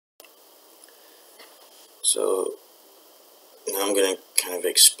So now I'm gonna kind of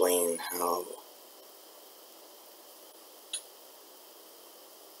explain how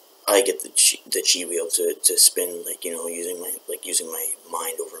I get the chi wheel to spin, like, using my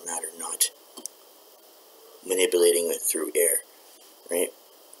mind over matter, not manipulating it through air, right?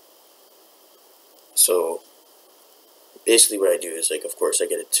 So basically what I do is, like, of course I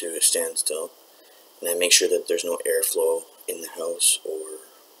get it to a standstill, and I make sure that there's no airflow in the house or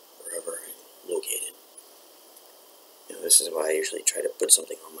wherever I'm located. This is why I usually try to put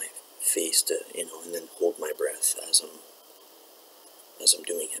something on my face to, and then hold my breath as I'm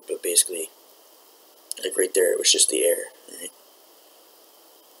doing it. But basically, like right there, it was just the air, right?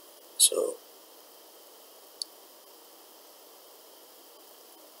 So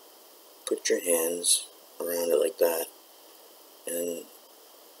put your hands around it like that, and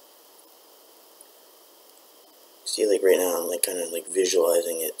see, like right now, I'm like kind of like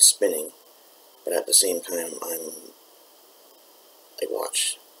visualizing it spinning, but at the same time, I'm like,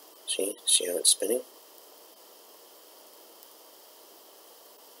 watch, see how it's spinning?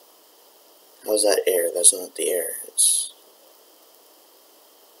 How's that air? That's not the air. It's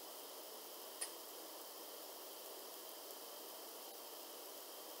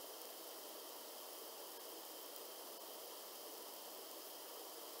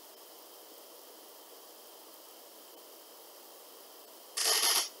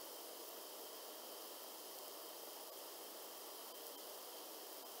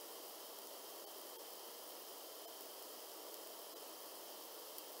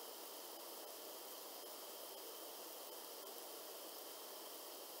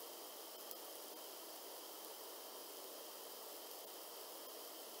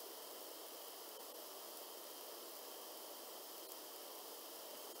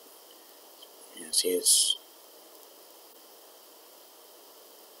yeah.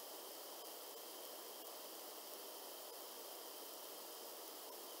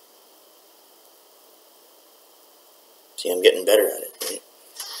 See, I'm getting better at it, right?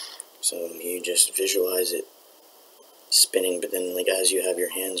 So you just visualize it spinning, but then, like, as you have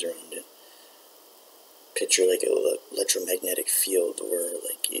your hands around it, picture like an electromagnetic field, or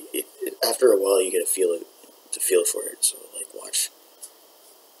like after a while you get to feel for it. So, like, watch.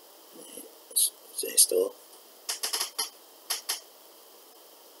 Stay still.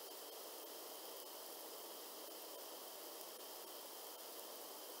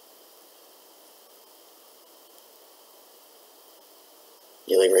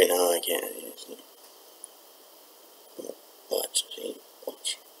 Yeah, like right now I can't. Watch. See.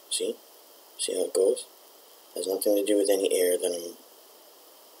 Watch. See how it goes. It has nothing to do with any air.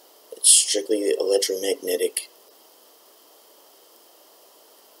 It's strictly electromagnetic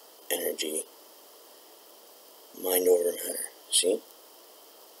energy. Mind over matter. See.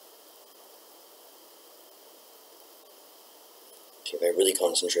 See, if I really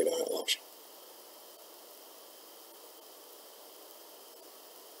concentrate on it, watch.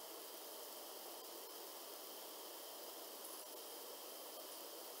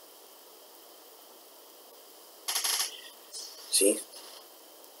 See?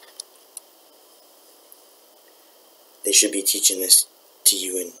 They should be teaching this to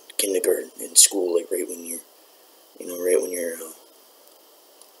you in kindergarten, in school, like right when you're,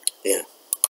 yeah.